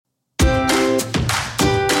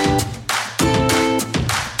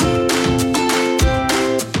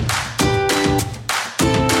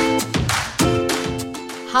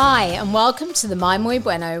Hi, and welcome to the My Muy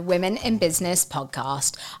Bueno Women in Business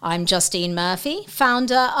podcast. I'm Justine Murphy,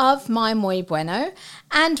 founder of My Muy Bueno,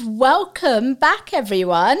 and welcome back,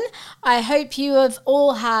 everyone. I hope you have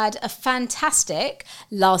all had a fantastic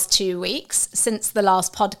last 2 weeks since the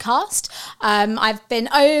last podcast. I've been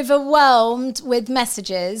overwhelmed with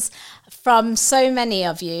messages from so many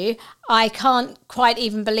of you. I can't quite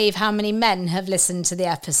even believe how many men have listened to the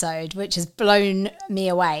episode, which has blown me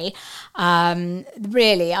away.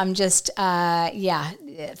 Really, I'm just,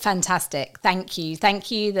 fantastic. Thank you.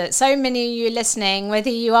 Thank you that so many of you are listening, whether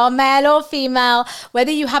you are male or female,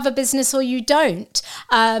 whether you have a business or you don't.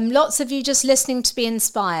 Lots of you just listening to be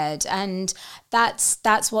inspired. And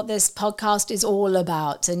that's what this podcast is all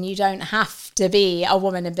about. And you don't have to be a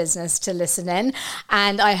woman in business to listen in.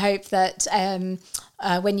 And I hope that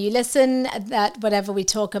when you listen, that whatever we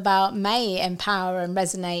talk about may empower and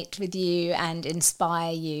resonate with you and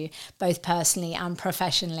inspire you, both personally and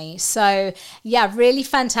professionally. So yeah, really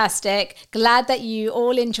fantastic. Glad that you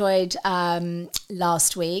all enjoyed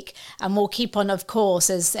last week, and we'll keep on, of course,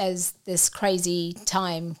 as this crazy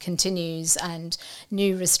time continues and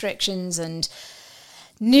new restrictions and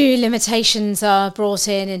new limitations are brought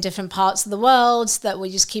in different parts of the world, that we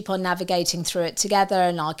just keep on navigating through it together,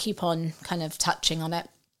 and I'll keep on kind of touching on it.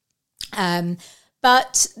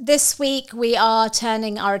 But this week we are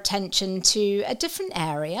turning our attention to a different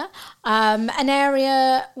area, an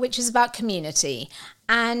area which is about community,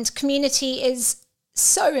 and community is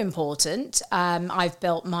so important. I've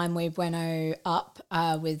built My Muy Bueno up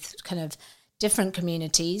with kind of different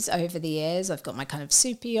communities over the years. I've got my kind of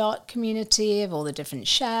super yacht community of all the different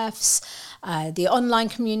chefs, the online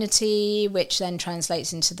community, which then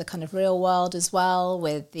translates into the kind of real world as well,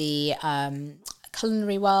 with the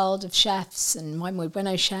culinary world of chefs and My Muy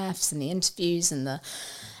Bueno chefs, and the interviews and the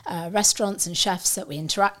restaurants and chefs that we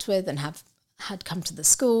interact with and have had come to the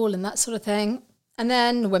school and that sort of thing. And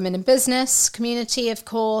then the women in business community, of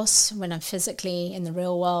course, when I'm physically in the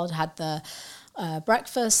real world, had the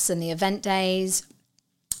breakfasts and the event days,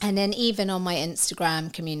 and then even on my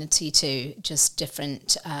Instagram community too, just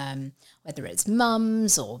different, whether it's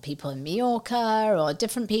mums or people in Mallorca or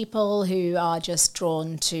different people who are just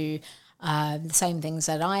drawn to the same things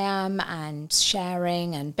that I am, and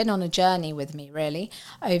sharing, and been on a journey with me really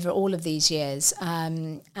over all of these years.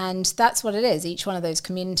 And that's what it is. Each one of those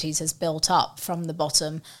communities has built up from the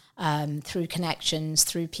bottom, through connections,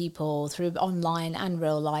 through people, through online and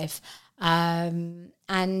real life.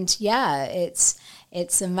 And yeah,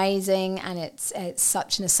 it's amazing, and it's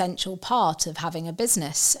such an essential part of having a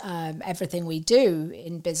business. Everything we do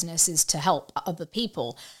in business is to help other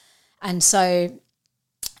people, and so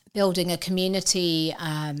building a community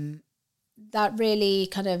that really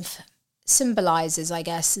kind of symbolizes, I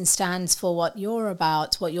guess, and stands for what you're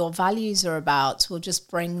about, what your values are about, will just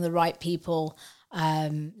bring the right people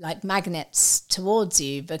like magnets towards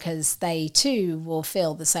you, because they too will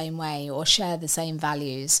feel the same way or share the same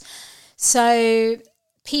values. So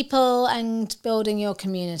people and building your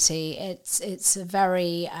community, it's a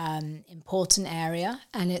very important area,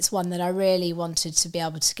 and it's one that I really wanted to be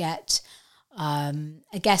able to get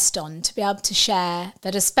a guest on, to be able to share,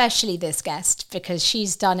 but especially this guest, because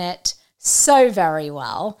she's done it so very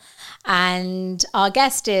well. And our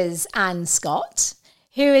guest is Anne Scott,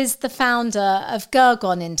 who is the founder of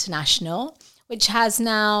Gurgon International, which has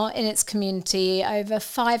now in its community over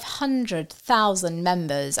 500,000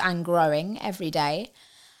 members and growing every day.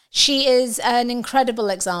 She is an incredible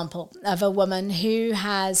example of a woman who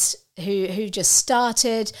just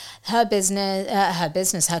started her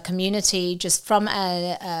community just from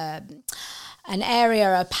an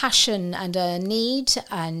area, a passion and a need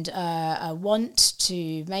and a want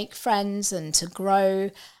to make friends and to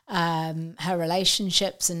grow her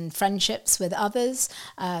relationships and friendships with others,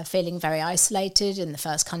 feeling very isolated in the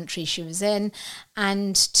first country she was in,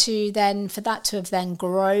 and for that to have then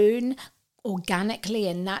grown organically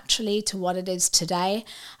and naturally to what it is today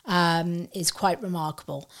is quite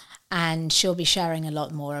remarkable. And she'll be sharing a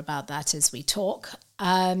lot more about that as we talk.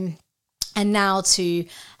 And now to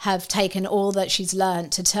have taken all that she's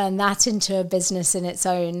learned to turn that into a business in its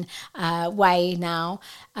own way now,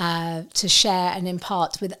 to share and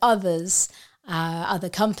impart with others, other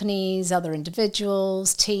companies, other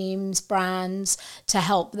individuals, teams, brands, to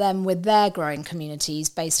help them with their growing communities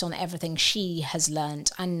based on everything she has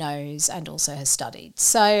learned and knows and also has studied.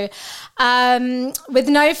 So with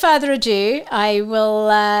no further ado, I will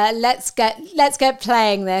let's get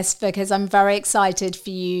playing this, because I'm very excited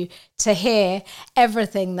for you to hear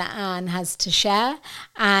everything that Anne has to share,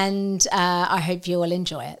 and I hope you will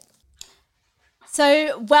enjoy it.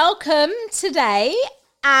 So welcome today,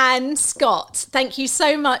 Anne Scott. Thank you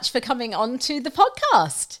so much for coming on to the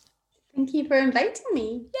podcast. Thank you for inviting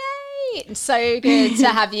me. Yay! It's so good to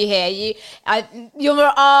have you here. You're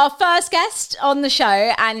our first guest on the show,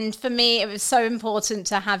 and for me it was so important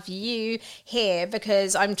to have you here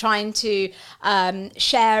because I'm trying to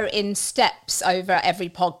share in steps over every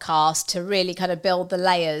podcast to really kind of build the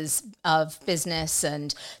layers of business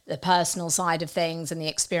and the personal side of things and the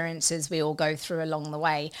experiences we all go through along the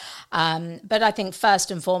way. But I think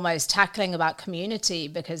first and foremost, tackling about community,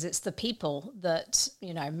 because it's the people that,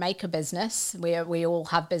 make a business. We all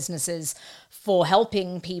have businesses for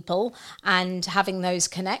helping people, and having those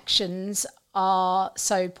connections are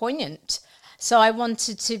so poignant. So I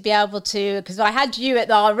wanted to be able to, because I had you at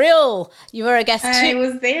you were a guest. I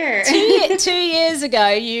was there. 2 years ago,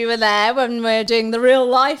 you were there when we were doing the real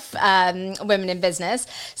life Women in Business.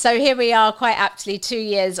 So here we are quite aptly 2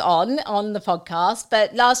 years on the podcast.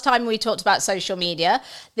 But last time we talked about social media.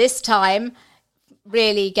 This time,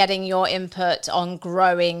 really getting your input on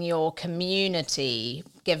growing your community,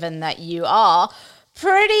 given that you are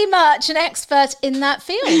pretty much an expert in that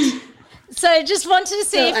field. So just wanted to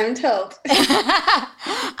see. So I'm told.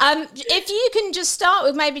 If you can just start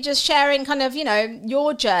with maybe just sharing kind of,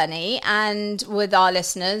 your journey and with our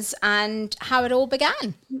listeners and how it all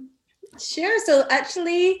began. Sure. So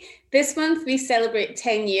actually, this month we celebrate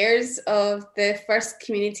 10 years of the first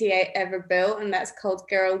community I ever built, and that's called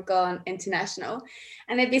Girl Gone International.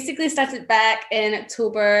 And I basically started back in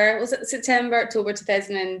October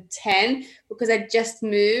 2010, because I just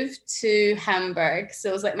moved to Hamburg. So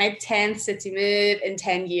it was like my 10th city move in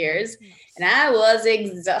 10 years. And I was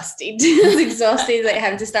exhausted. Like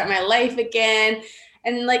having to start my life again.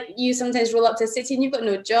 And like you sometimes roll up to a city and you've got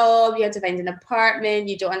no job, you have to find an apartment,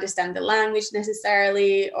 you don't understand the language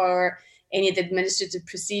necessarily or any of the administrative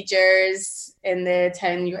procedures in the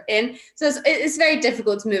town you're in. So it's very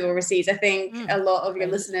difficult to move overseas. I think a lot of your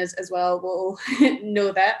listeners as well will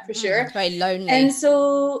know that for sure. It's very lonely. And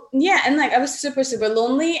so, and like I was super, super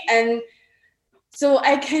lonely. And so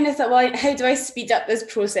I kind of thought, well, how do I speed up this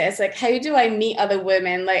process? Like, how do I meet other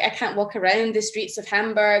women? Like, I can't walk around the streets of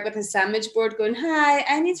Hamburg with a sandwich board going, hi,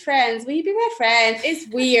 I need friends. Will you be my friend?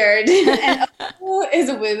 It's weird. And also, as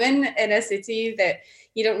a woman in a city that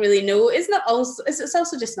you don't really know, it's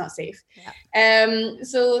also just not safe. Yeah.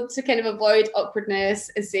 So to kind of avoid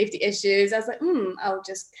awkwardness and safety issues, I was like, I'll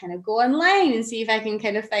just kind of go online and see if I can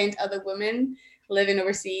kind of find other women living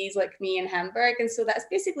overseas like me in Hamburg. And so that's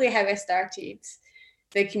basically how I started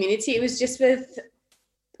the community. It was just I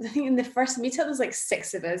think in the first meetup, there was like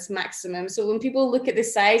 6 of us maximum. So when people look at the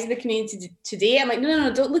size of the community today, I'm like,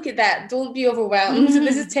 no, don't look at that. Don't be overwhelmed. So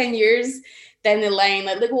this is 10 years down the line.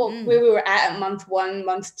 Like, look where we were at month 1,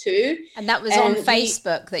 month 2. And that was on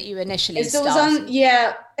Facebook that you initially started. So it was on,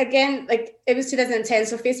 again, like it was 2010.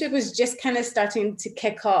 So Facebook was just kind of starting to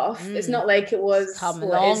kick off. It's not like it was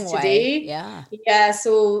what it is today. Yeah.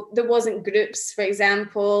 So there wasn't groups, for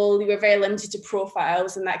example. We were very limited to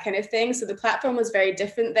profiles and that kind of thing. So the platform was very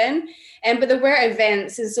different then. But there were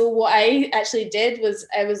events. And so what I actually did was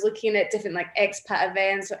I was looking at different like expat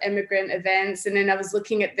events or immigrant events. And then I was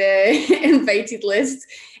looking at the invited list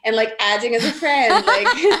and like adding as a friend, like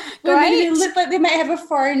women who look like they might have a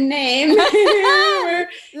foreign name.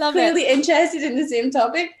 Clearly interested in the same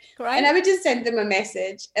topic. Great. And I would just send them a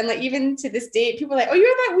message. And like even to this day, people are like, oh,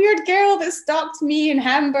 you're that weird girl that stalked me in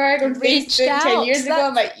Hamburg on Facebook 10 years ago.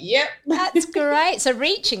 I'm like, yep. That's great. So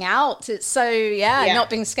reaching out, it's so, not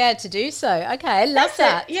being scared to do so. Okay, I love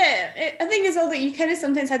that. I think it's all that you kind of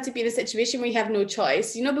sometimes had to be in a situation where you have no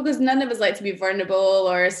choice, because none of us like to be vulnerable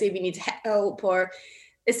or say we need help, or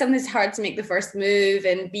it's sometimes hard to make the first move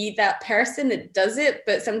and be that person that does it,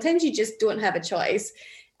 but sometimes you just don't have a choice.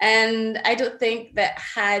 And I don't think that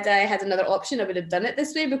had I had another option, I would have done it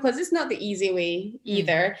this way, because it's not the easy way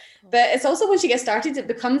either. But it's also once you get started, it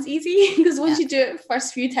becomes easy, because once you do it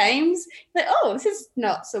first few times, like, oh, this is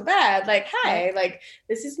not so bad. Like, hi, like,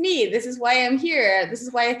 this is me. This is why I'm here. This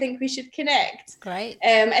is why I think we should connect. Great.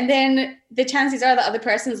 And then the chances are that other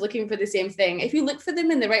person is looking for the same thing. If you look for them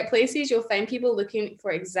in the right places, you'll find people looking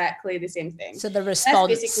for exactly the same thing. So the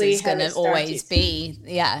response is going to always be,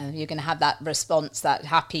 you're going to have that response, that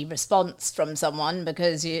happy response from someone,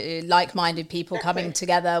 because you like-minded people coming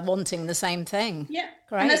together wanting the same thing. Yeah.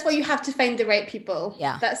 And that's why you have to find the right people.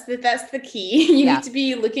 Yeah. That's the key. You need to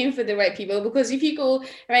be looking for the right people, because if you go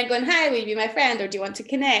around going, hi, will you be my friend, or do you want to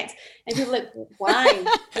connect? And people are like, why?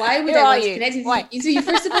 Why would I want to connect with you? So you,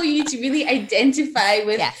 first of all, you need to really identify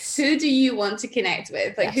with who do you want to connect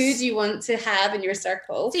with? Like, who do you want to have in your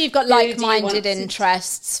circle? So you've got like-minded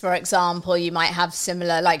interests, for example. You might have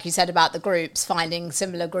similar, like you said about the groups, finding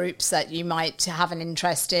similar groups that you might have an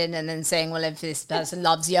interest in, and then saying, well, if this person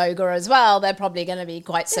loves yoga as well, they're probably going to be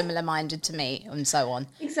quite similar minded to me, and so on.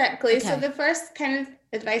 Exactly. So the first kind of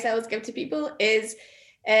advice I always give to people is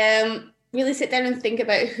really sit down and think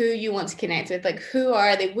about who you want to connect with. Like, who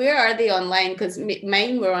are they? Where are they online? Because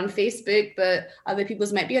mine were on Facebook, but other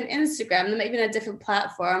people's might be on Instagram. They might be on a different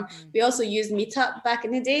platform. We also used Meetup back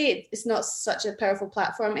in the day. It's not such a powerful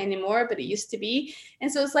platform anymore, but it used to be. And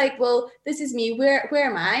so it's like, well, this is me. Where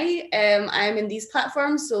am I? I'm in these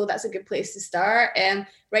platforms, so that's a good place to start.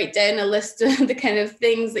 Write down a list of the kind of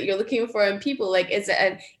things that you're looking for in people. Like, is it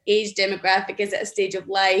an age demographic? Is it a stage of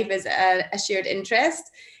life? Is it a shared interest?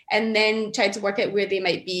 And then try to work out where they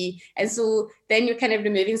might be. And so then you're kind of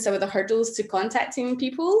removing some of the hurdles to contacting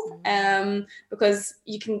people, because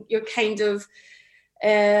you're kind of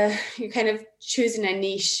choosing a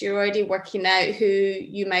niche. You're already working out who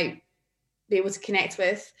you might be able to connect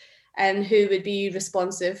with and who would be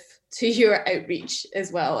responsive to your outreach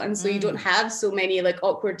as well. And so you don't have so many like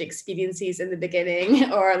awkward experiences in the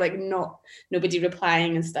beginning, or like nobody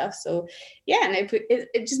replying and stuff. So yeah, and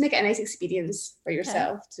it just make it a nice experience for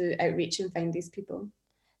yourself to outreach and find these people.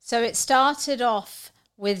 So it started off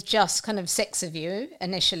with just kind of 6 of you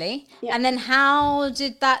initially. Yeah. And then how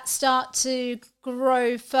did that start to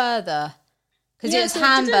grow further? Because it was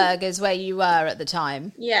Hamburg is where you were at the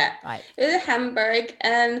time. Yeah. Right. It was Hamburg.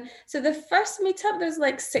 And so the first meetup, there's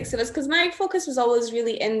like 6 of us, because my focus was always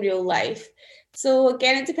really in real life. So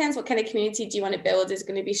again, it depends what kind of community do you want to build. Is it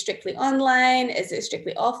going to be strictly online? Is it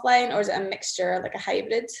strictly offline? Or is it a mixture, like a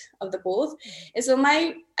hybrid of the both? And so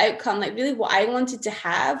my outcome, like really what I wanted to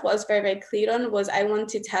have, what I was very, very clear on, was I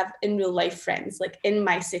wanted to have in real life friends, like in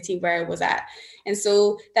my city where I was at. And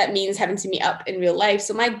so that means having to meet up in real life.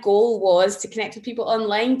 So my goal was to connect with people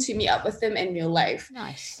online, to meet up with them in real life.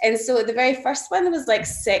 Nice. And so the very first one, there was like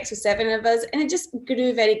 6 or 7 of us, and it just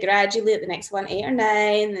grew very gradually. At the next one, 8 or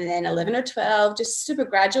 9, and then 11 or 12, just super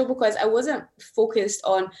gradual, because I wasn't focused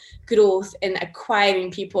on growth and acquiring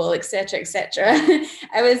people, etc., etc.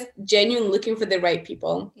 I was genuinely looking for the right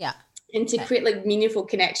people. Yeah. And to create like meaningful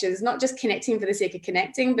connections, not just connecting for the sake of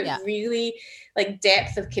connecting, but really like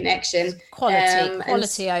depth of connection.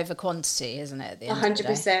 Quality over quantity, isn't it? At the end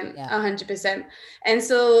 100%, 100%. And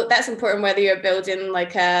so that's important, whether you're building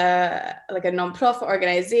like a non-profit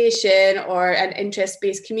organization or an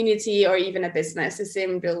interest-based community or even a business. The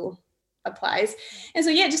same rule applies. And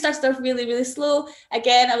so it just started off really, really slow.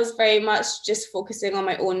 Again, I was very much just focusing on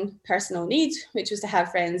my own personal need, which was to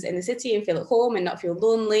have friends in the city and feel at home and not feel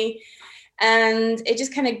lonely. And it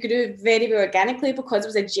just kind of grew very, very organically, because it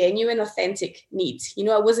was a genuine, authentic need. You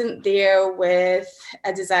know, I wasn't there with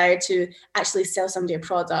a desire to actually sell somebody a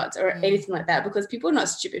product or anything like that, because people are not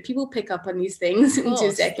stupid. People pick up on these things in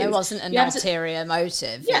 2 seconds. There wasn't an ulterior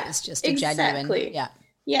motive. Yeah, it was just a genuine.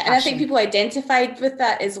 Yeah, and I think people identified with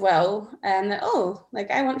that as well. And like,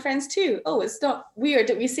 I want friends too. Oh, it's not weird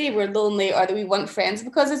that we say we're lonely or that we want friends,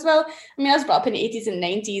 because as well, I mean, I was brought up in the 80s and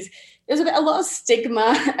 90s. There was a lot of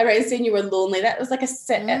stigma around saying you were lonely. That was like a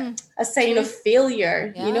sign of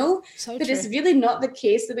failure, you know? But it's really not the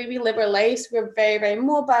case. The way we live our lives, we're very, very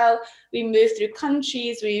mobile. We move through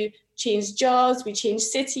countries. We change jobs. We change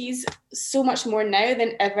cities so much more now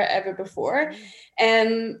than ever before.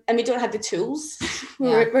 And we don't have the tools. We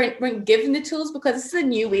weren't given the tools, because this is a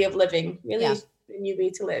new way of living, really a new way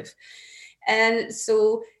to live. And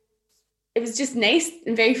so it was just nice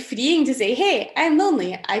and very freeing to say, hey, I'm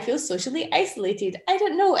lonely. I feel socially isolated. I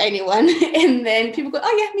don't know anyone. And then people go,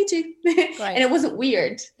 oh yeah, me too. And it wasn't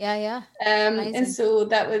weird. Yeah. And so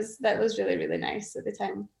that was really, really nice at the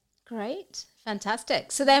time. Great.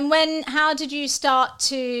 Fantastic. So then how did you start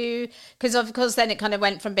to, because of course then it kind of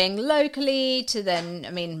went from being locally to then,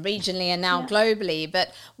 I mean, regionally and now globally,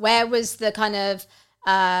 but where was the kind of,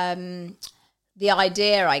 the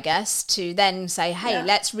idea, I guess, to then say, hey,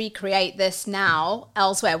 let's recreate this now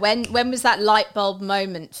elsewhere? When was that light bulb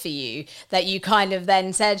moment for you that you kind of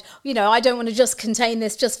then said, you know, I don't want to just contain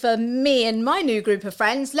this just for me and my new group of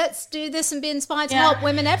friends. Let's do this and be inspired to help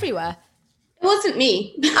women everywhere. It wasn't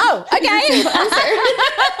me. Oh, okay.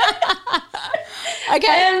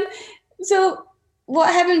 Okay. So what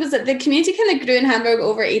happened was that the community kind of grew in Hamburg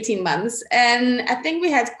over 18 months. And I think we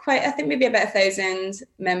had maybe about 1,000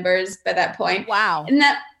 members by that point. Wow. And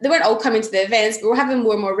that they weren't all coming to the events, but we're having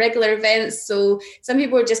more and more regular events. So some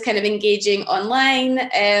people were just kind of engaging online.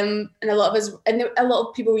 And a lot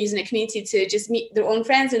of people were using the community to just meet their own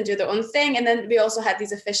friends and do their own thing. And then we also had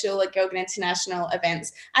these official like Girl Group International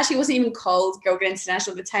events. Actually, it wasn't even called Girl Group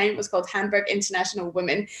International at the time. It was called Hamburg International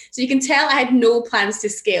Women. So you can tell I had no plans to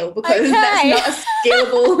scale, because that's not a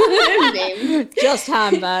scalable name. Just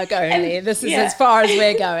Hamburg only. This is as far as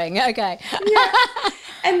we're going. Okay. Yeah.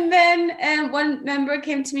 And then one member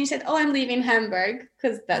came to me and said, "Oh, I'm leaving Hamburg,"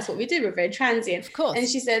 because that's what we do. We're very transient. Of course. And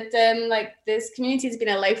she said, like, this community has been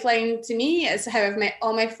a lifeline to me. It's how I've met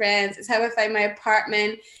all my friends. It's how I found my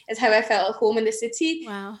apartment. It's how I felt at home in the city.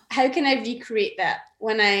 Wow. How can I recreate that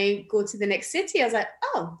when I go to the next city? I was like,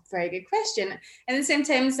 oh, very good question. And at the same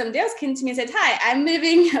time, somebody else came to me and said, "Hi, I'm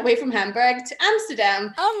moving away from Hamburg to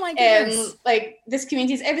Amsterdam. Oh my goodness. Like, this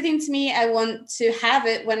community is everything to me. I want to have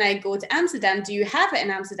it when I go to Amsterdam. Do you have it in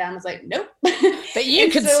Amsterdam?" I was like, "Nope." But you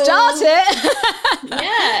could start it.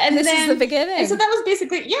 Yeah. And this is the beginning. And so that was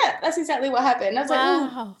basically, that's exactly what happened. I was like,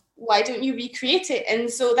 oh, why don't you recreate it? And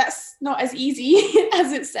so that's not as easy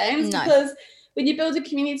as it sounds, because when you build a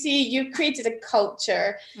community, you've created a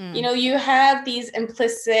culture. You know, you have these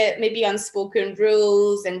implicit, maybe unspoken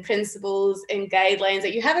rules and principles and guidelines.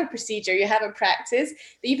 That you have a procedure, you have a practice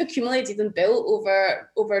that you've accumulated and built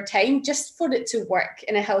over time, just for it to work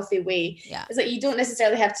in a healthy way. Yeah. It's like you don't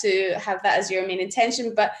necessarily have to have that as your main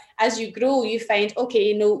intention, but as you grow, you find,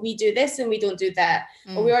 okay, no, we do this and we don't do that.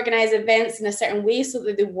 Or we organize events in a certain way so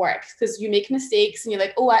that they work, because you make mistakes and you're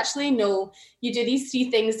like, oh, actually, no, you do these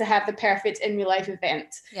 3 things to have the perfect in real life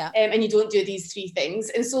event. Yeah. And you don't do these 3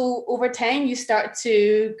 things. And so over time, you start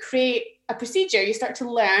to create a procedure, you start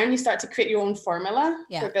to learn, you start to create your own formula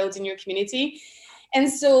for building your community. And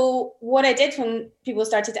so what I did when people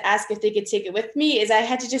started to ask if they could take it with me is I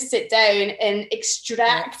had to just sit down and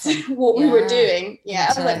extract what we were doing. Yeah.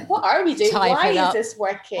 I was like, what are we doing? Why is this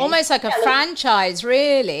working? Almost like a franchise,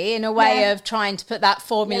 really, in a way of trying to put that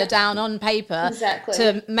formula down on paper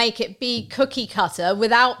to make it be cookie cutter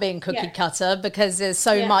without being cookie cutter, because there's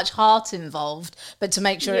so much heart involved, but to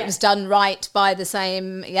make sure it was done right by the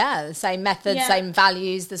same method, same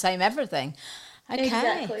values, the same everything.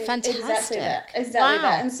 Okay, fantastic. Exactly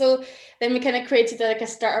that. And so then we kind of created like a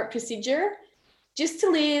startup procedure just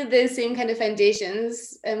to lay the same kind of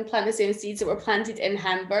foundations and plant the same seeds that were planted in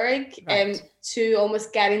Hamburg, to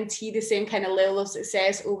almost guarantee the same kind of level of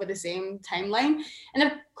success over the same timeline. And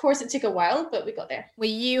of course, it took a while, but we got there. Were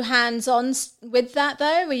you hands-on with that,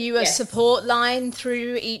 though? Were you a support line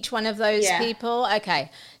through each one of those people?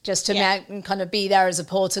 Okay, just to kind of be there as a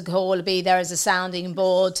port of call, be there as a sounding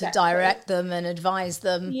board to direct them and advise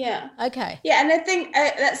them. Yeah. Okay. Yeah, and I think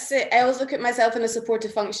that's it. I always look at myself in a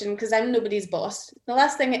supportive function, because I'm nobody's boss. The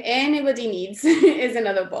last thing anybody needs is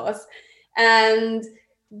another boss. And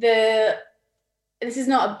this is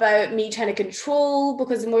not about me trying to control,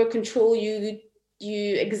 because the more control you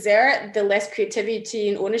exert, the less creativity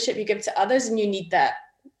and ownership you give to others, and you need that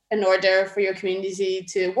in order for your community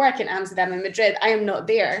to work in Amsterdam and Madrid. I am not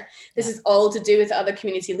there. This is all to do with the other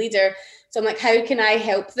community leader. So I'm like, how can I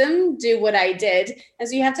help them do what I did? And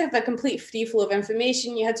so you have to have a complete free flow of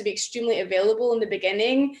information. You have to be extremely available in the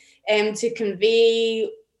beginning to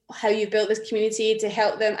convey how you built this community, to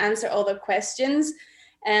help them answer all their questions.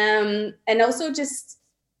 And also just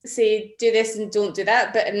say, do this and don't do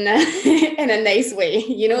that, but in a nice way,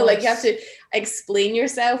 you know, like you have to explain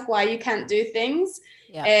yourself why you can't do things.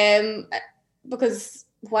 Because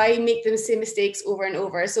why make the same mistakes over and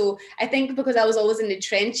over? So I think because I was always in the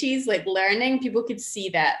trenches, like learning, people could see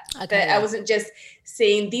that I wasn't just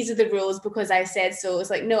saying these are the rules because I said so. It's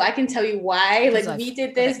like, no, I can tell you why. Like we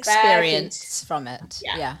did this experience from it.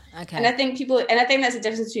 Yeah. Okay. And I think that's the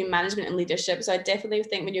difference between management and leadership. So I definitely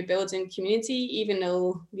think when you're building community, even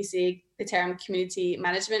though we say the term community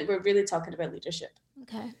management, we're really talking about leadership.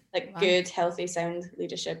 Okay. Like good, healthy, sound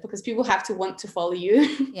leadership, because people have to want to follow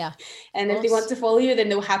you. Yeah. And if they want to follow you, then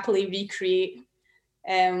they'll happily recreate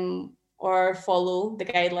or follow the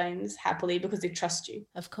guidelines happily because they trust you.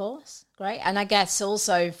 Of course. Great. And I guess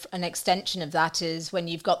also an extension of that is when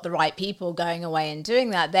you've got the right people going away and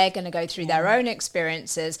doing that, they're going to go through their own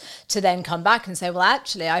experiences to then come back and say, well,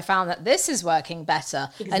 actually, I found that this is working better.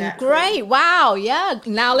 Exactly. And great. Wow. Yeah.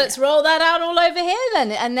 Now let's roll that out all over here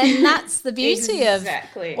then. And then that's the beauty of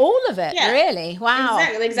all of it, really. Wow.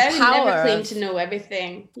 Exactly. I would never claim to know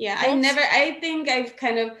everything. Yeah. I think I've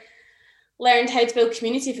kind of learned how to build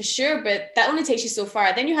community for sure, but that only takes you so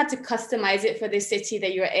far. Then you had to customize it for the city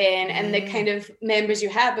that you're in and the kind of members you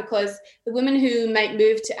have, because the women who might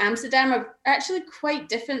move to Amsterdam are actually quite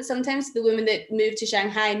different sometimes to the women that move to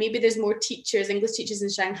Shanghai. Maybe there's more teachers, English teachers in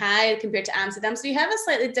Shanghai compared to Amsterdam. So you have a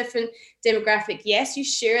slightly different demographic. Yes, you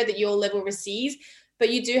share that you all live overseas, but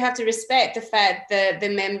you do have to respect the fact that the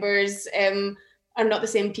members are not the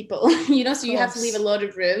same people, you know, so you have to leave a lot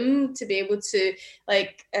of room to be able to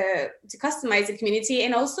to customize the community,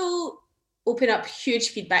 and also open up huge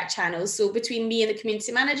feedback channels. So between me and the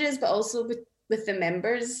community managers, but also with the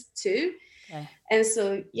members too. Okay. And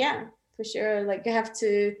so, yeah, for sure. Like you have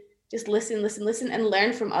to just listen and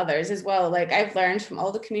learn from others as well. Like I've learned from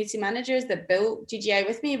all the community managers that built GGI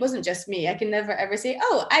with me. It wasn't just me. I can never ever say,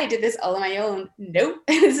 oh, I did this all on my own. Nope.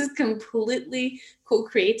 This is completely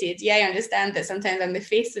co-created. Yeah, I understand that sometimes I'm the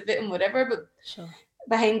face of it and whatever, but sure.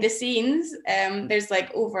 Behind the scenes, there's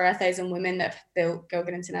like over 1,000 women that have built Girl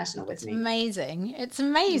Gone International with me. Amazing. It's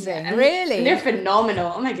amazing, yeah, really. And they're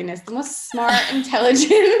phenomenal. Oh my goodness, the most smart,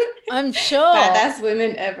 intelligent, I'm sure, badass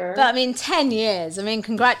women ever. But I mean, 10 years, I mean,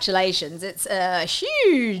 congratulations. It's a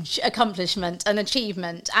huge accomplishment and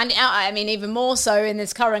achievement. And I mean, even more so in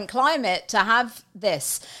this current climate to have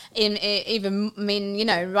this even, I mean, you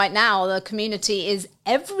know, right now the community is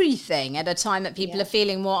everything at a time that people are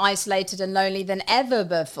feeling more isolated and lonely than ever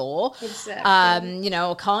before. Exactly. You know,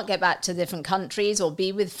 or can't get back to different countries or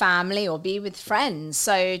be with family or be with friends.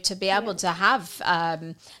 So to be able to have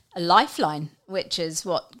a lifeline, which is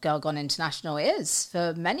what Girl Gone International is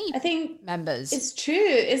for many, I think, members. It's true.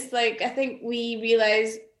 It's like, I think we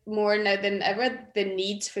realize more now than ever the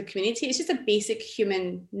need for community. It's just a basic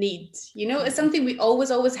human need, you know. It's something we always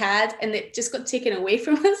had, and it just got taken away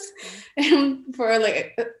from us for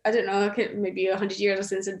like, I don't know, maybe 100 years or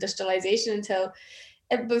since industrialization. Until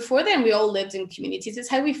before then we all lived in communities. It's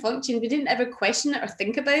how we functioned. We didn't ever question it or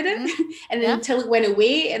think about it. And then until it went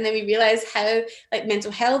away, and then we realized how like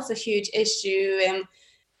mental health is a huge issue,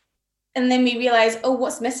 and then we realize, oh,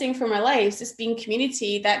 what's missing from our lives? Just being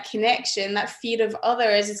community, that connection, that fear of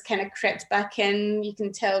others is kind of crept back in. You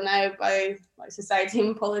can tell now by like society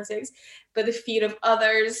and politics, but the fear of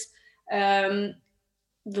others, the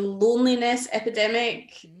loneliness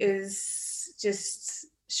epidemic is just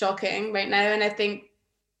shocking right now. And I think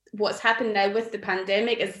what's happened now with the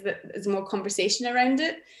pandemic is that there's more conversation around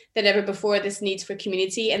it than ever before, this need for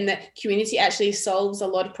community, and that community actually solves a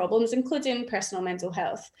lot of problems, including personal mental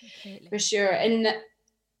health. Completely. For sure. And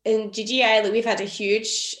in GGI, like, we've had a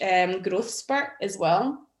huge growth spurt as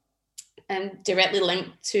well, and directly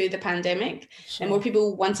linked to the pandemic. Sure. And more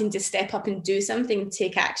people wanting to step up and do something,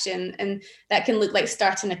 take action, and that can look like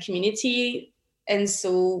starting a community. And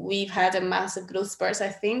so we've had a massive growth spurts, I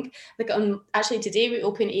think. Like actually today we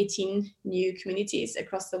opened 18 new communities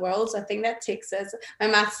across the world. So I think that takes us, my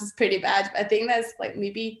maths is pretty bad, but I think that's like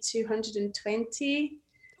maybe 220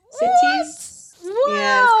 cities. Wow.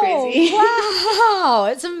 Yeah, it's crazy. Wow,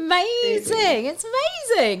 it's amazing. Crazy. It's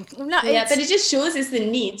amazing. No, yeah, but it just shows it's the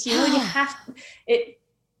need. You know, you have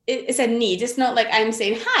it's a need. It's not like I'm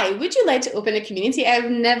saying, hi, would you like to open a community? I've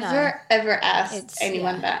never, ever asked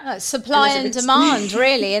anyone that. No, supply and demand,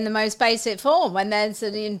 really, in the most basic form. When there's,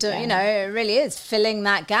 you know, it really is filling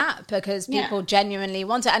that gap because people genuinely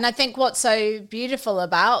want it. And I think what's so beautiful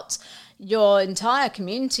about your entire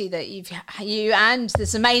community that you and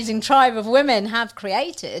this amazing tribe of women have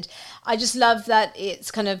created, I just love that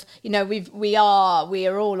it's kind of, you know, we are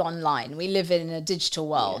all online. We live in a digital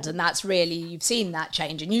world, and that's really, you've seen that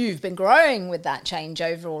change, and you've been growing with that change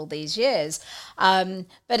over all these years. But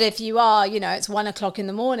if you are, you know, it's 1 o'clock in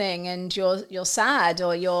the morning and you're sad,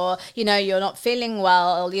 or you're not feeling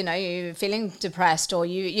well, you know, you're feeling depressed, or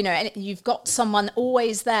you know, and you've got someone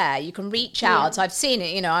always there. You can reach out. I've seen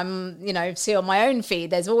it, you know, see on my own feed,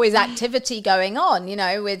 there's always activity going on, you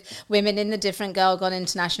know, with women in the different Girl Gone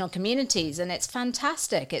International communities, and it's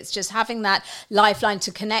fantastic. It's just having that lifeline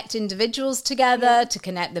to connect individuals together, to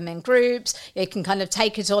connect them in groups. You can kind of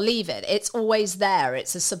take it or leave it. It's always there.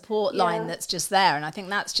 It's a support line that's just there, and I think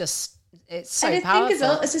that's just, it's so powerful. I think as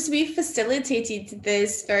well, it's just we facilitated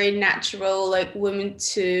this very natural, like, women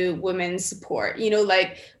to women support. You know,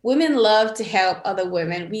 like, women love to help other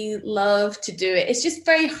women. We love to do it. It's just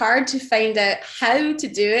very hard to find out how to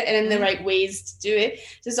do it and in the right ways to do it.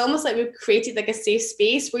 So it's almost like we've created like a safe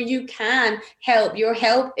space where you can help. Your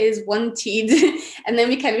help is wanted. And then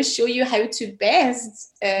we kind of show you how to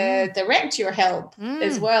best direct your help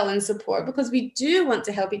as well and support, because we do want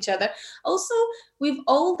to help each other. Also, we've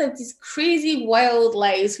all lived these crazy wild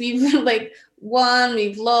lives. We've like won,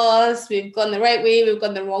 we've lost, we've gone the right way, we've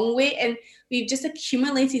gone the wrong way, and we've just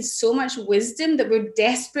accumulated so much wisdom that we're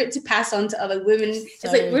desperate to pass on to other women. It's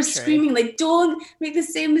like we're screaming like, don't make the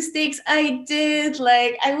same mistakes I did,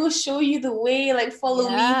 like I will show you the way, like follow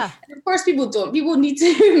me. And of course people don't. People need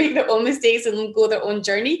to make their own mistakes and go their own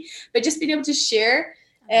journey, but just being able to share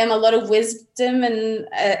a lot of wisdom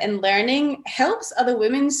and learning helps other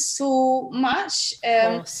women so much.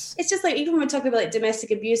 It's just like, even when we're talking about like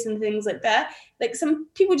domestic abuse and things like that, like some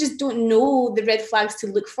people just don't know the red flags to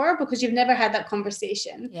look for because you've never had that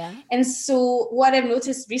conversation. And so what I've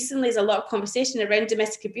noticed recently is a lot of conversation around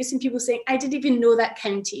domestic abuse and people saying, I didn't even know that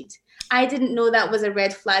counted. I didn't know that was a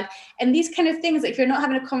red flag. And these kind of things, like if you're not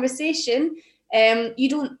having a conversation, you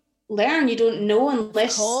don't learn, you don't know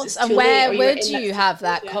unless it's too and where late, would you have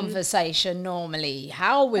that conversation normally?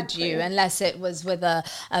 How would you, unless it was with a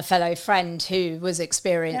fellow friend who was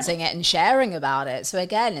experiencing it and sharing about it? So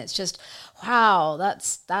again, it's just, wow,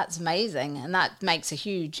 that's amazing, and that makes a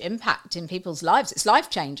huge impact in people's lives. It's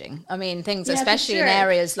life-changing. I mean, things, especially in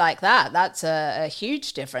areas like that, that's a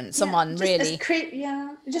huge difference. Someone really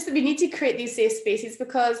just that we need to create these safe spaces,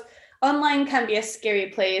 because online can be a scary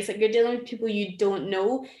place. Like, you're dealing with people you don't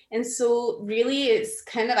know. And so really it's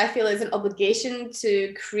kind of, I feel, is an obligation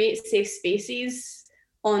to create safe spaces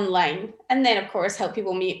online. And then of course help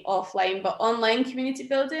people meet offline. But online community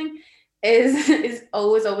building is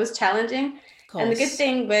always challenging. And the good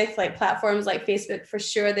thing with like platforms like Facebook, for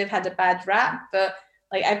sure, they've had a bad rap, but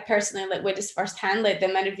like I've personally like witnessed firsthand like the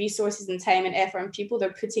amount of resources and time and effort and people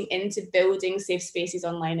they're putting into building safe spaces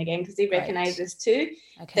online again, because they recognize this too,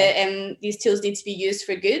 that these tools need to be used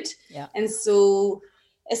for good. And so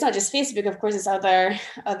it's not just Facebook, of course, it's other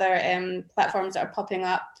platforms that are popping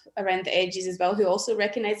up around the edges as well, who also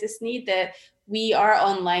recognize this need, that we are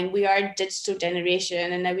online, we are a digital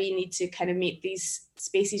generation, and now we need to kind of make these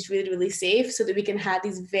spaces really, really safe so that we can have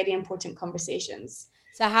these very important conversations.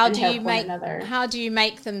 So how do you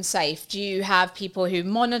make them safe? Do you have people who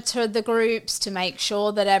monitor the groups to make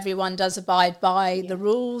sure that everyone does abide by the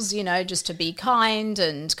rules, you know, just to be kind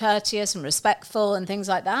and courteous and respectful and things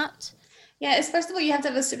like that? Yeah, it's, first of all, you have to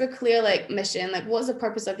have a super clear like mission, like what's the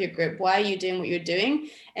purpose of your group? Why are you doing what you're doing?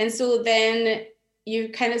 And so then you're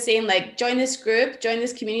kind of saying like, join this group, join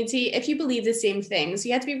this community if you believe the same things. So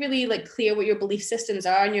you have to be really like clear what your belief systems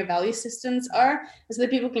are and your value systems are, so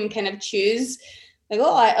that people can kind of choose like,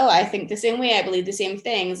 I think the same way, I believe the same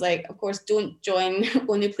things. Like, of course, don't join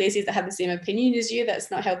only places that have the same opinion as you. That's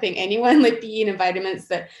not helping anyone. Like, be in environments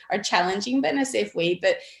that are challenging, but in a safe way.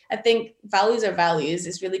 But I think values are values.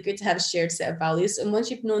 It's really good to have a shared set of values. And once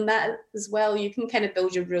you've known that as well, you can kind of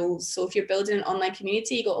build your rules. So if you're building an online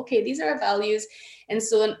community, you go, okay, these are our values. And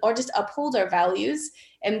so in order to uphold our values,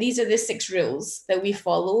 and these are the 6 rules that we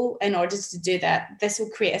follow in order to do that, this will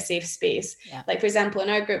create a safe space. Like, for example, in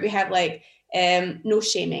our group, we have like, no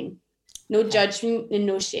shaming, no judgment, and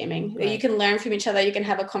no shaming. You can learn from each other, you can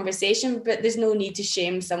have a conversation, but there's no need to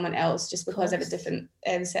shame someone else just because they have a different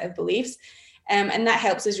set of beliefs. And that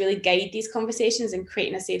helps us really guide these conversations and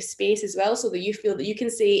creating a safe space as well, so that you feel that you can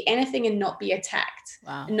say anything and not be attacked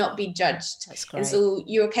and not be judged. That's great. And so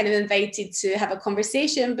you're kind of invited to have a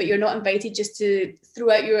conversation, but you're not invited just to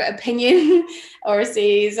throw out your opinion or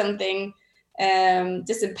say something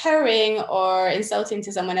disempowering or insulting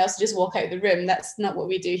to someone else, just walk out of the room. That's not what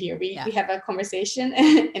we do here. We have a conversation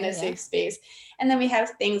in a safe space. And then we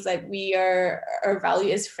have things like our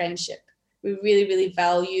value is friendship. We really, really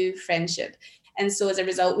value friendship. And so as a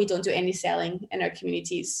result, we don't do any selling in our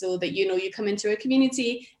communities, so that, you know, you come into a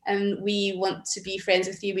community and we want to be friends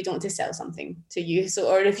with you. We don't want to sell something to you. So,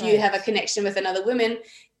 or if you have a connection with another woman,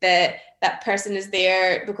 that person is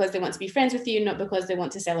there because they want to be friends with you, not because they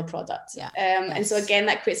want to sell a product. And so again,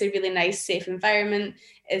 that creates a really nice, safe environment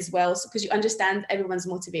as well, because you understand everyone's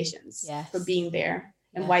motivations for being there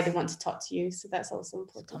and why they want to talk to you. So that's also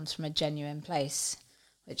important. It comes from a genuine place,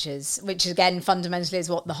 which again fundamentally is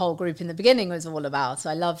what the whole group in the beginning was all about. So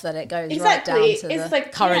I love that it goes right down to the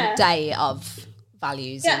current day of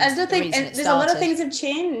values. I don't think, and there's a lot of things have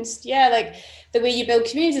changed. Like the way you build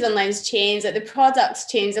communities online has changed, like the products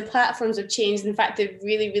changed, the platforms have changed. In fact, they've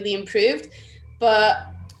really, really improved. But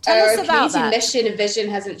our community mission and vision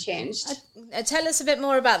hasn't changed. Tell us a bit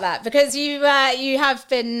more about that, because you have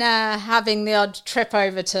been having the odd trip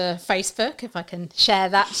over to Facebook, if I can share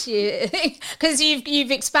that, because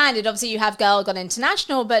you've expanded. Obviously, you have Girl Gone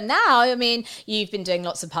International, but now, I mean, you've been doing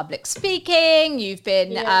lots of public speaking. You've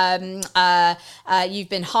been you've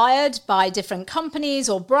been hired by different companies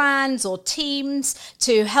or brands or teams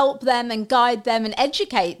to help them and guide them and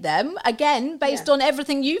educate them, again, based on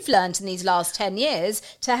everything you've learned in these last 10 years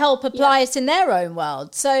to help apply it in their own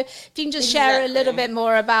world. So if you can just share a little bit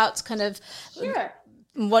more about kind of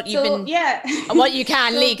what you've what you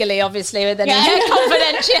can legally, obviously, with any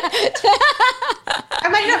confidential. I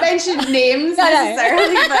might not mention names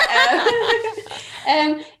necessarily, but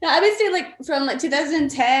no, I would say like from like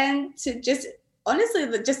 2010 to just honestly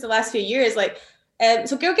just the last few years, like.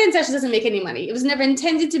 So Girl Gone International doesn't make any money. It was never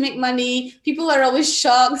intended to make money. People are always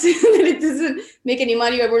shocked that it doesn't make any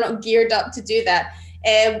money, or we're not geared up to do that.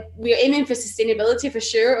 We're aiming for sustainability for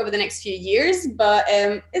sure over the next few years, but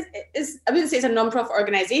I wouldn't say it's a non-profit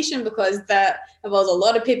organization, because that involves a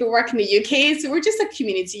lot of paperwork in the UK. So we're just a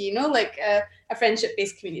community, like a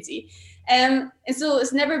friendship-based community. And so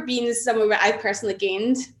it's never been somewhere where I've personally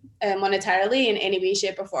gained monetarily in any way,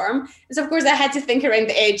 shape or form. And so of course I had to think around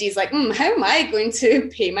the edges, like, how am I going to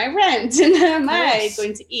pay my rent? And how am I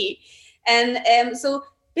going to eat? And so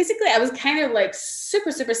basically I was kind of like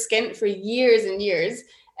super, super skint for years and years.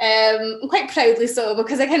 Quite proudly so,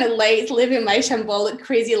 because I kind of liked living my shambolic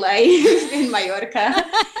crazy life in Mallorca.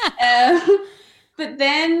 But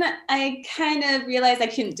then I kind of realized I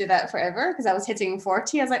couldn't do that forever, because I was hitting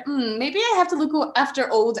 40. I was like, maybe I have to look after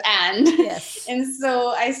old Anne. Yes. And so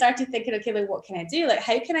I started thinking, okay, like, what can I do? Like,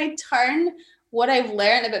 how can I turn what I've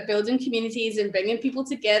learned about building communities and bringing people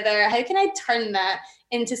together, how can I turn that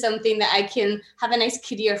into something that I can have a nice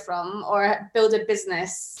career from or build a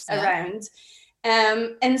business around?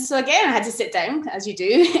 And so again, I had to sit down, as you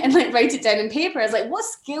do, and like write it down in paper. I was like, what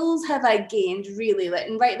skills have I gained really? Like,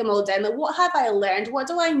 and write them all down. Like, what have I learned? What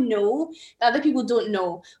do I know that other people don't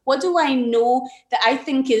know? What do I know that I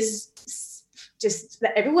think is just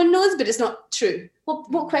that everyone knows, but it's not true?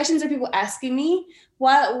 What questions are people asking me?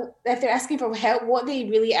 What, if they're asking for help, what are they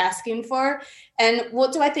really asking for? And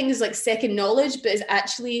what do I think is like second knowledge, but is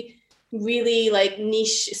actually really like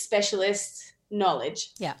niche specialist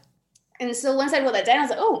knowledge? Yeah. And so once I wrote that down, I was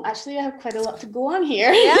like, oh, actually, I have quite a lot to go on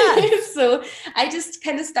here. Yeah. So I just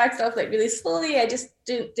kind of started off like really slowly. I just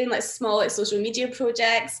doing like small like social media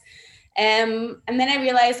projects. And then I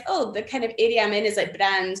realized, oh, the kind of area I'm in is like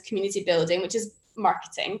brand community building, which is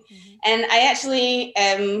marketing. Mm-hmm. And I actually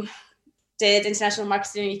did international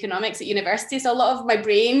marketing and economics at university. So a lot of my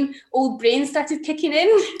old brain started kicking in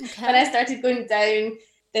when I started going down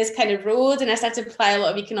this kind of road, and I started to apply a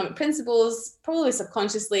lot of economic principles, probably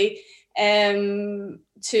subconsciously,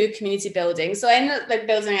 to community building. So I ended up like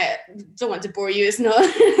building it. Don't want to bore you, it's not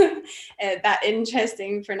that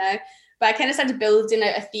interesting for now, but I kind of started building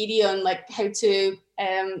out a theory on like how to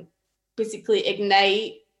basically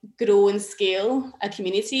ignite, grow and scale a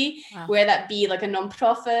community, whether that be like a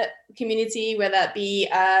non-profit community, whether that be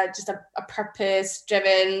just a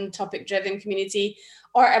purpose-driven, topic-driven community,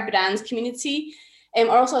 or a brand community.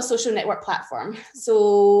 Or also a social network platform,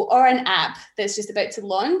 or an app that's just about to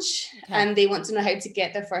launch, and they want to know how to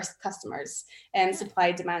get their first customers and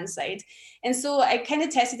supply demand side. And so I kind of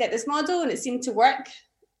tested out this model, and it seemed to work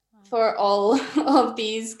for all of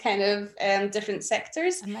these kind of different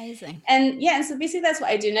sectors. Amazing. And and so basically that's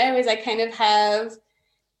what I do now, is I kind of have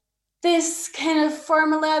this kind of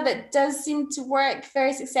formula that does seem to work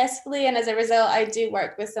very successfully. And as a result, I do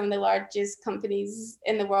work with some of the largest companies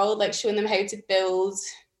in the world, like showing them how to build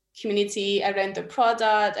community around their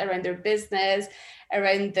product, around their business,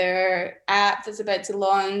 around their app that's about to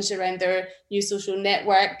launch, around their new social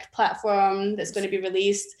network platform that's going to be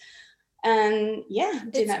released. And I'm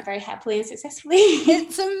doing that very happily and successfully.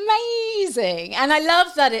 It's amazing. And I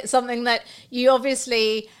love that it's something that you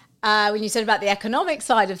obviously... when you said about the economic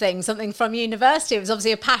side of things, something from university, it was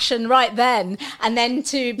obviously a passion right then, and then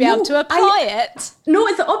to be able to apply it. No,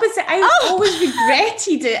 it's the opposite. I always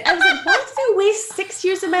regretted it. I was like, why did I waste 6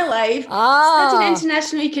 years of my life studying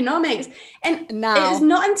international economics? And it is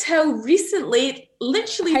not until recently,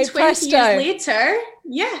 literally 20 years later,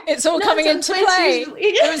 it's all coming into play.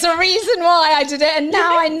 There was a reason why I did it, and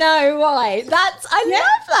now I know why. I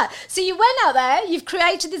love that. So you went out there, you've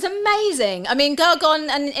created this amazing. I mean, Girl Gone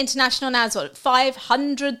and International now is what,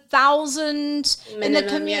 500,000 in the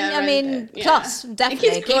community. Plus definitely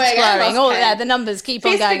it keeps growing. The numbers keep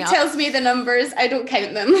on going up. Facebook tells me the numbers. I don't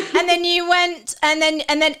count them. And then you went, and then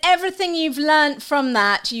everything you've learnt from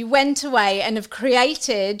that, you went away and have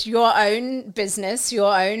created your own business,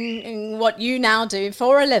 your own what you now do. do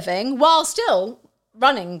for a living while still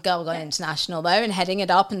running Girl Gone International, though, and heading it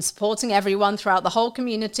up and supporting everyone throughout the whole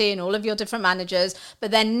community and all of your different managers.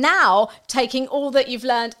 But then now taking all that you've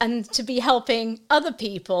learned and to be helping other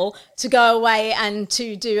people to go away and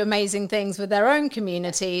to do amazing things with their own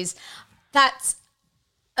communities. That's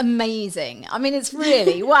amazing. I mean, it's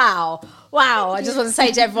really wow. I just want to say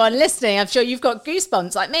to everyone listening, I'm sure you've got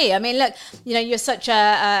goosebumps like me. I mean, look, you're such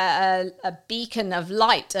a beacon of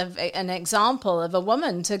light, of an example of a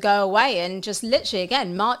woman to go away and just literally,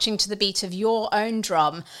 again, marching to the beat of your own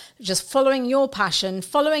drum, just following your passion,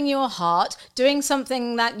 following your heart, doing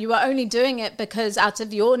something that you are only doing it because out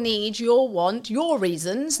of your need, your want, your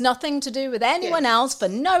reasons, nothing to do with anyone else, for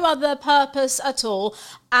no other purpose at all.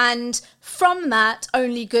 And from that,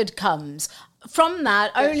 only good comes. From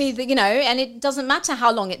that, only and it doesn't matter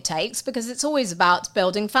how long it takes, because it's always about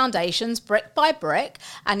building foundations brick by brick,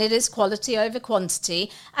 and it is quality over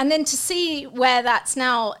quantity. And then to see where that's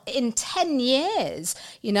now in 10 years,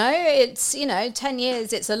 it's, 10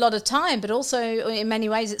 years, it's a lot of time, but also in many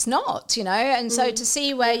ways it's not, and so to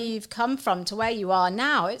see where you've come from to where you are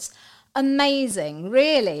now, it's amazing,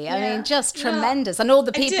 really. I mean, just tremendous. And all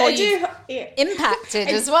the people you've impacted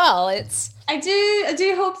as well. I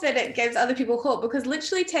do hope that it gives other people hope, because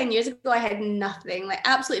literally 10 years ago I had nothing, like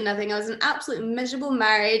absolutely nothing. I was in an absolute miserable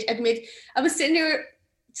marriage. I was sitting there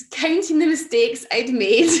counting the mistakes I'd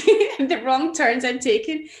made and the wrong turns I'd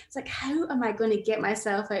taken. It's like, how am I going to get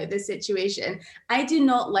myself out of this situation? I do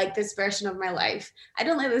not like this version of my life. I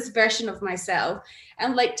don't like this version of myself.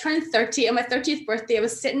 And like turned 30 on my 30th birthday, I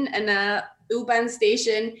was sitting in a U-Bahn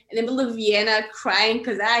station in the middle of Vienna crying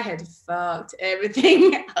because I had fucked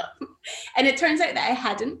everything up. And it turns out that I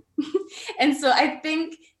hadn't. And so I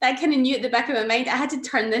think that I kind of knew at the back of my mind, I had to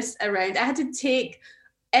turn this around. I had to take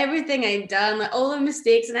everything I'd done, like all the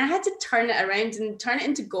mistakes, and I had to turn it around and turn it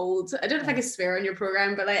into gold. I don't know if I can swear on your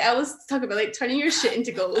program, but like I always talk about like turning your shit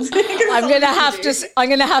into gold. I'm gonna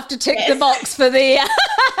have to tick the box for the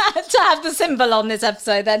to have the symbol on this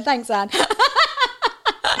episode. Then thanks, Anne.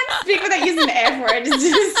 Speak without using the F word.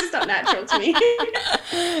 It's just not natural to me.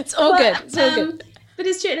 It's all good. It's all good. But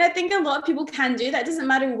it's true. And I think a lot of people can do that. It doesn't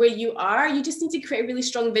matter where you are. You just need to create a really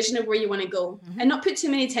strong vision of where you want to go and not put too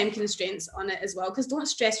many time constraints on it as well, because don't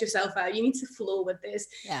stress yourself out. You need to flow with this.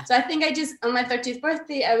 Yeah. So I think on my 30th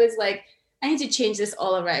birthday, I was like, I need to change this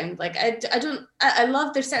all around. Like, I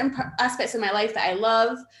love, there's certain aspects of my life that I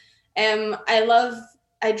love.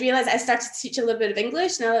 I realized I started to teach a little bit of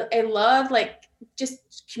English, and I love like just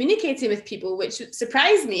communicating with people, which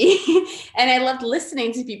surprised me. And I loved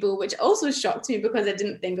listening to people, which also shocked me because I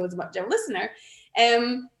didn't think I was much of a listener.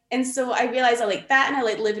 And so I realized I like that, and I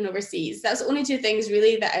like living overseas. That was the only two things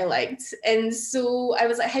really that I liked. And so I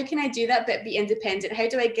was like, how can I do that but be independent? How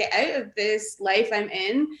do I get out of this life I'm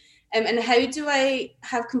in? And how do I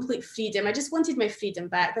have complete freedom? I just wanted my freedom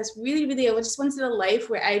back. That's really, really, I just wanted a life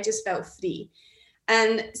where I just felt free.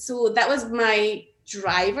 And so that was my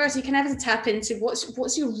driver. So you kind of have to tap into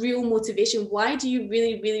what's your real motivation. Why do you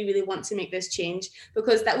really, really, really want to make this change?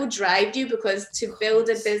 Because that will drive you, because to build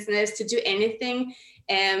a business, to do anything,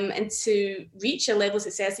 and to reach a level of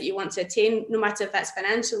success that you want to attain, no matter if that's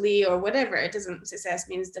financially or whatever, success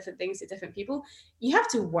means different things to different people. You have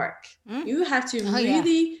to work. You have to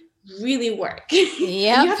really work.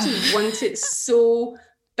 Yeah. You have to want it so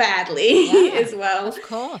badly as well. Of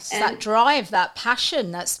course. That drive, that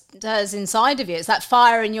passion that's inside of you. It's that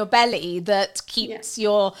fire in your belly that keeps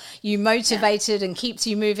you motivated and keeps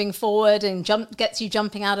you moving forward and gets you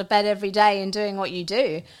jumping out of bed every day and doing what you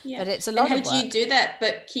do. But it's a lot of work. How do you do that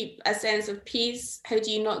but keep a sense of peace? How do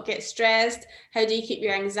you not get stressed? How do you keep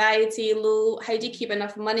your anxiety low? How do you keep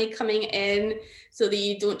enough money coming in so that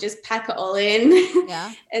you don't just pack it all in?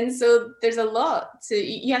 And so there's a lot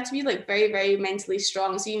you have to be like very, very mentally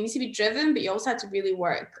strong. So you need to be driven, but you also have to really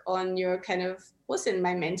work on your kind of what's in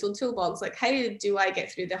my mental toolbox. Like, how do I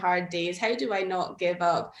get through the hard days? How do I not give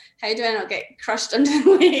up? How do I not get crushed under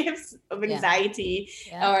the waves of anxiety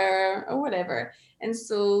or whatever? And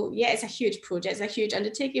so, it's a huge project. It's a huge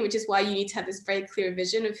undertaking, which is why you need to have this very clear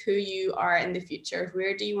vision of who you are in the future.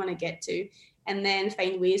 Where do you want to get to? And then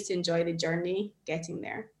find ways to enjoy the journey getting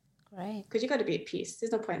there. Right. Because you got to be at peace.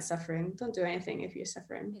 There's no point in suffering. Don't do anything if you're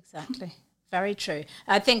suffering. Exactly. Very true.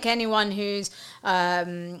 I think anyone who's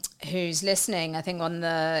listening, I think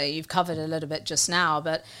you've covered a little bit just now,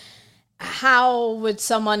 but how would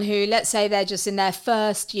someone who, let's say they're just in their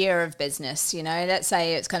first year of business, let's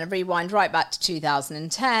say it's kind of rewind right back to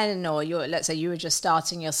 2010, or let's say you were just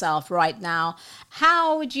starting yourself right now,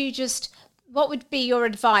 what would be your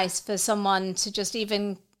advice for someone to just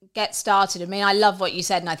even get started. I mean, I love what you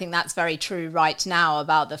said, and I think that's very true right now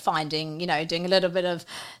about the finding, doing a little bit of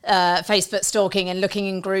Facebook stalking and looking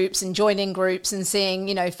in groups and joining groups and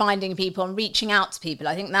seeing, finding people and reaching out to people.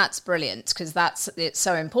 I think that's brilliant because it's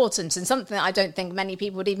so important and something that I don't think many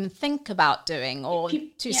people would even think about doing or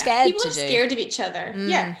too scared to do. People are scared of each other.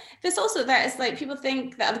 Yeah. There's also that it's like people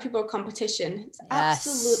think that other people are competition. It's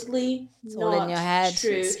absolutely not all in your head.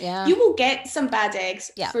 True. You will get some bad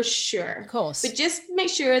eggs for sure. Of course. But just make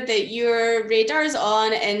sure that your radar is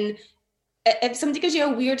on, and if somebody gives you a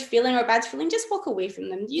weird feeling or a bad feeling, just walk away from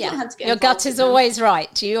them. You don't have to get your gut is always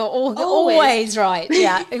right. You're always right.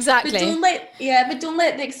 Yeah, exactly. But don't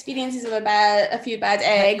let the experiences of a few bad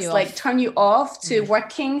eggs turn you off to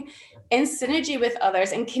working in synergy with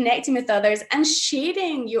others and connecting with others and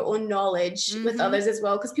sharing your own knowledge with others as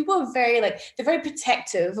well. Because people are they're very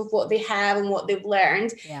protective of what they have and what they've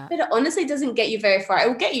learned. Yeah. But it honestly doesn't get you very far. It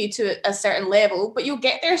will get you to a certain level, but you'll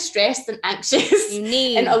get there stressed and anxious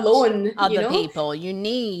and alone. Other people. You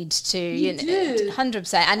need to,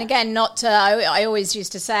 100%. And again, not to, I always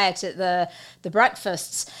used to say it at the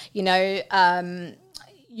breakfasts, you're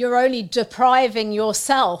only depriving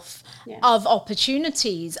yourself of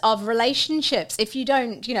opportunities, of relationships, if you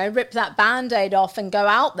don't, rip that Band-Aid off and go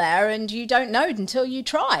out there, and you don't know until you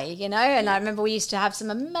try, and I remember we used to have some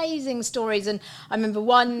amazing stories, and I remember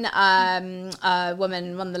one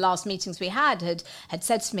woman, one of the last meetings we had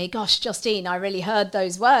said to me, gosh, Justine, I really heard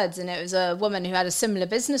those words, and it was a woman who had a similar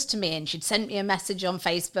business to me, and she'd sent me a message on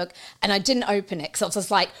Facebook, and I didn't open it, because I was just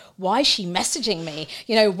like, why is she messaging me?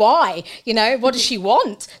 Why? What does she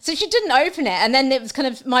want? So she didn't open it, and then it was kind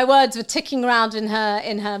of, my words were ticking around in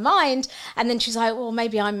her mind, and then she's like, well,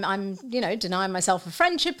 maybe I'm denying myself a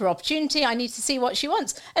friendship or opportunity. I need to see what she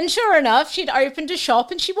wants. And sure enough, she'd opened a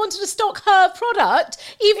shop and she wanted to stock her product,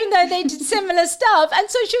 even though they did similar stuff. And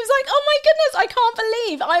so she was like, oh my goodness, I can't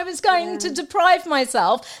believe I was going to deprive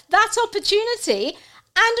myself that opportunity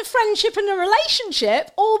and a friendship and a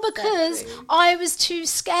relationship, all because I was too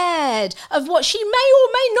scared of what she may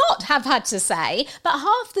or may not have had to say. But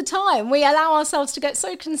half the time we allow ourselves to get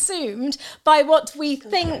so consumed by what we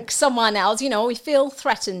think someone else, we feel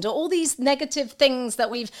threatened, or all these negative things that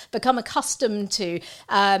we've become accustomed to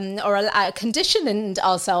or conditioned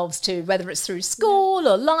ourselves to, whether it's through school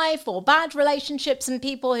or life or bad relationships and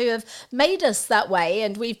people who have made us that way,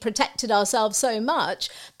 and we've protected ourselves so much.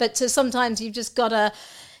 But sometimes you've just got to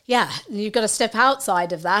you've got to step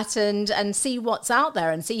outside of that and see what's out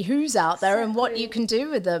there and see who's out there and what you can do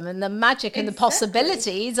with them. And the magic and the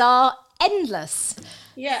possibilities are endless.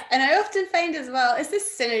 Yeah. And I often find as well, it's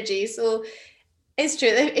this synergy. So it's true.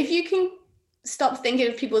 If you can stop thinking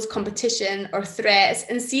of people as competition or threats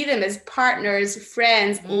and see them as partners,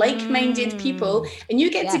 friends, like-minded people, and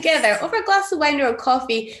you get together over a glass of wine or a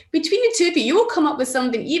coffee, between the two of you will come up with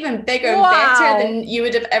something even bigger and better than you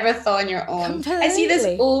would have ever thought on your own. Completely. I see this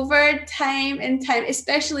over time and time,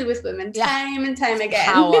 especially with women, time and time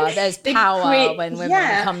again. There's power when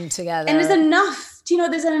women come together. And there's enough.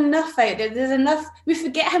 There's enough out there. There's enough. We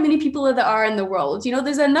forget how many people there are in the world.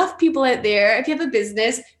 There's enough people out there. If you have a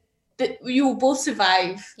business, that you will both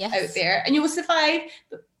survive out there, and you will survive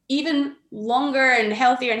even longer and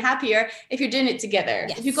healthier and happier if you're doing it together.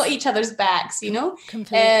 If you've got each other's backs,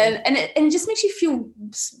 Completely. And it just makes you feel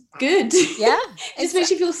good. Yeah. It just makes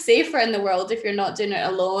you feel safer in the world if you're not doing it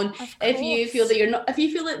alone. If you feel that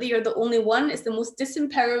you're the only one, it's the most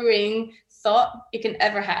disempowering thought you can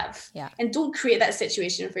ever have. Yeah. And don't create that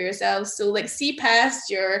situation for yourself. So see past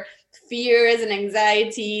your fears and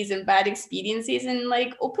anxieties and bad experiences and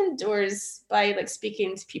open doors by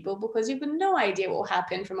speaking to people, because you've got no idea what will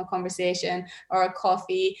happen from a conversation or a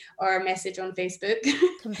coffee or a message on Facebook.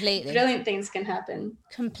 Completely. Brilliant things can happen.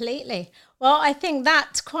 Completely. Well, I think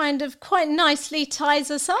that kind of quite nicely ties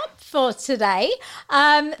us up for today.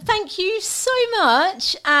 Thank you so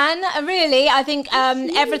much, Anne. Really, I think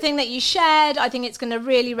everything that you shared, I think it's going to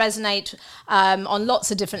really resonate on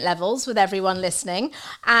lots of different levels with everyone listening.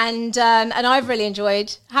 And I've really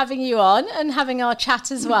enjoyed having you on and having our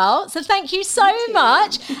chat as well. So thank you so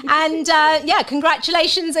much. And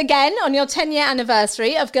congratulations again on your 10-year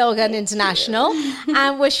anniversary of Girl Gun International,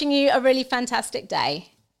 and wishing you a really fantastic day.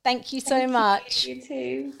 Thank you so much. You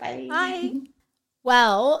too. Bye. Bye.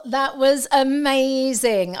 Well, that was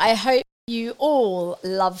amazing. I hope you all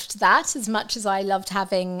loved that as much as I loved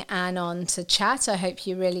having Anne on to chat. I hope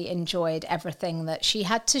you really enjoyed everything that she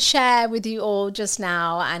had to share with you all just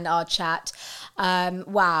now and our chat.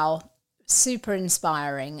 Wow, super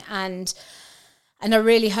inspiring. And I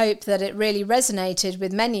really hope that it really resonated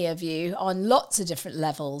with many of you on lots of different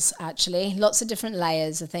levels, actually, lots of different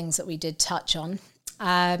layers of things that we did touch on.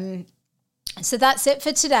 So that's it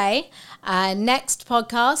for today. Next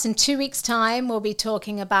podcast in 2 weeks' time, we'll be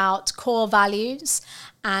talking about core values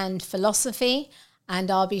and philosophy. And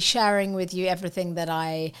I'll be sharing with you everything that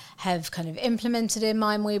I have kind of implemented in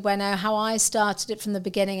my Muy Bueno, how I started it from the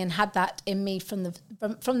beginning and had that in me from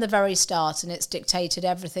the very start. And it's dictated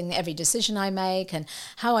everything, every decision I make and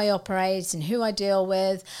how I operate and who I deal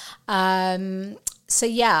with. So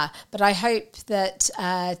yeah, but I hope that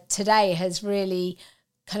today has really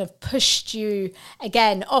kind of pushed you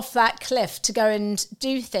again off that cliff to go and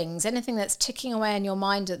do things, anything that's ticking away in your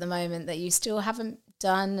mind at the moment that you still haven't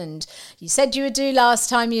done, and you said you would do last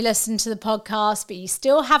time you listened to the podcast, but you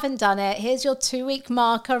still haven't done it. Here's your 2-week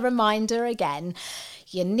marker reminder again.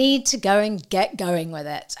 You need to go and get going with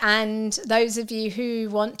it. And those of you who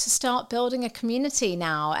want to start building a community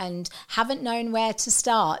now and haven't known where to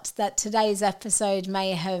start, that today's episode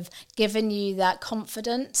may have given you that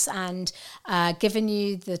confidence and given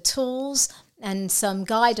you the tools and some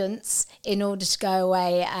guidance in order to go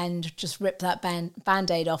away and just rip that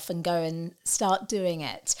band-aid off and go and start doing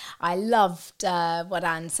it. I loved what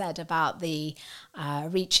Anne said about the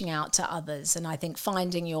reaching out to others, and I think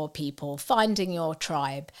finding your people, finding your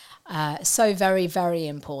tribe, so very, very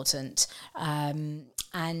important.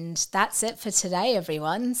 And that's it for today,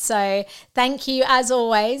 everyone. So thank you as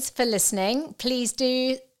always for listening. Please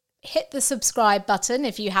do hit the subscribe button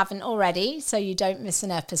if you haven't already so you don't miss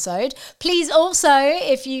an episode. Please also,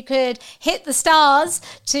 if you could hit the stars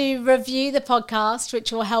to review the podcast,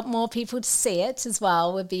 which will help more people to see it as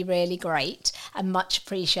well, would be really great and much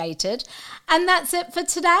appreciated. And that's it for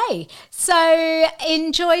today. So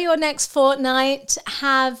enjoy your next fortnight.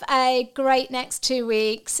 Have a great next 2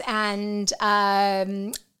 weeks, and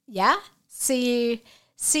see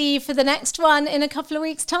you for the next one in a couple of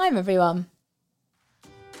weeks' time, everyone.